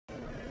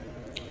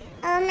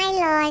Oh my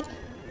Lord,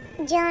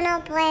 yo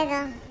no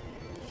puedo.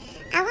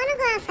 I want to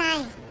go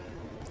outside,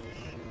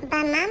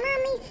 but my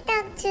mommy's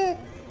stuck to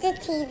the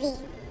TV.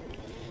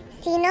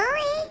 Si no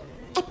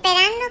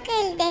esperando que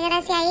el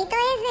desgraciadito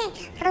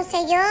ese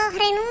Rosselló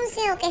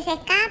renuncie o que se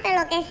escape,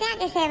 lo que sea,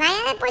 que se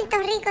vaya de Puerto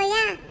Rico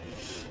ya.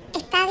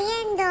 Está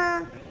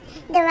viendo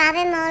the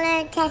Robert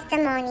Mueller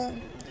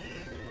testimony.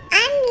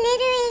 I'm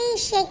literally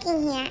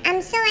shaking here.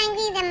 I'm so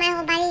angry that my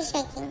whole body is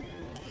shaking.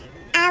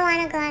 I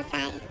want to go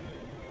outside.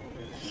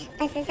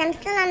 But since I'm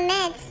still on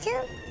meds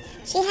too,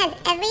 she has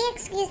every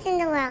excuse in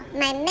the world.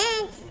 My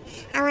meds,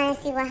 I want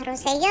to see what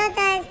Rosselló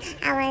does,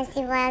 I want to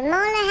see what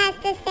Mueller has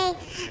to say.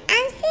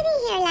 I'm sitting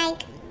here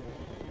like,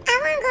 I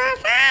want to go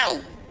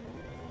outside.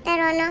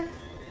 Pero no,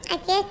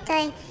 aquí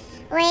estoy,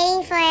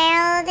 waiting for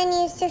all the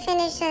news to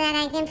finish so that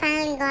I can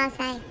finally go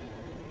outside.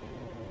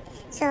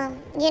 So,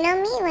 you know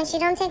me, when she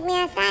don't take me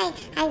outside,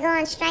 I go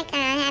on strike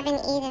and I haven't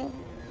eaten.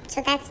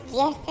 So that's,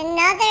 yes,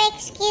 another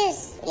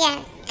excuse.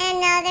 Yes,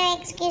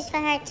 another excuse for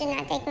her to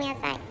not take me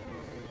outside.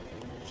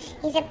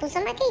 Y se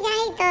puso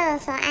maquillaje y todo,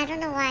 so I don't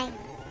know why.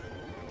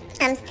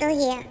 I'm still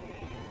here,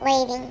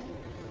 waiting.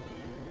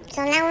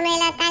 Son las 1 de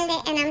la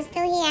tarde and I'm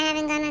still here, I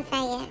haven't gone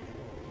outside yet.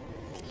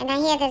 And I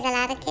hear there's a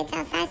lot of kids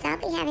outside, so I'll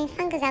be having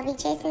fun because I'll be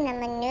chasing them.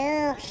 But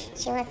no,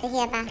 she wants to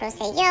hear about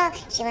Rosselló,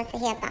 she wants to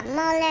hear about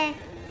Mueller.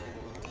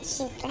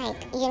 She's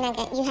like,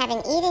 you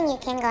haven't eaten, you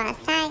can't go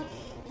outside.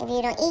 If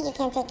you don't eat, you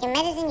can't take your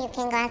medicine, you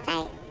can't go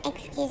outside.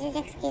 Excuses,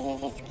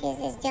 excuses,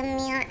 excuses. Dios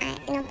mío,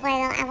 no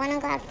puedo, I want to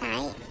go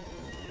outside.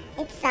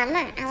 It's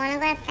summer, I want to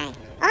go outside.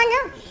 Oh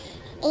no,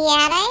 y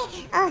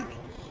ahora,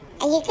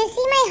 you can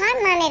see my heart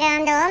monitor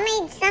under all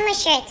my summer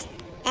shirts.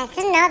 That's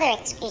another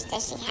excuse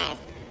that she has.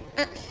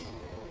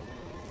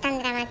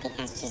 Tan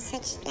dramática,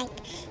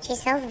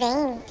 she's so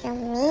vain, Dios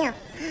mío,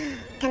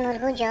 tan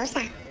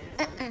orgullosa.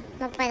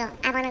 No puedo,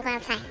 I want to go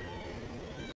outside.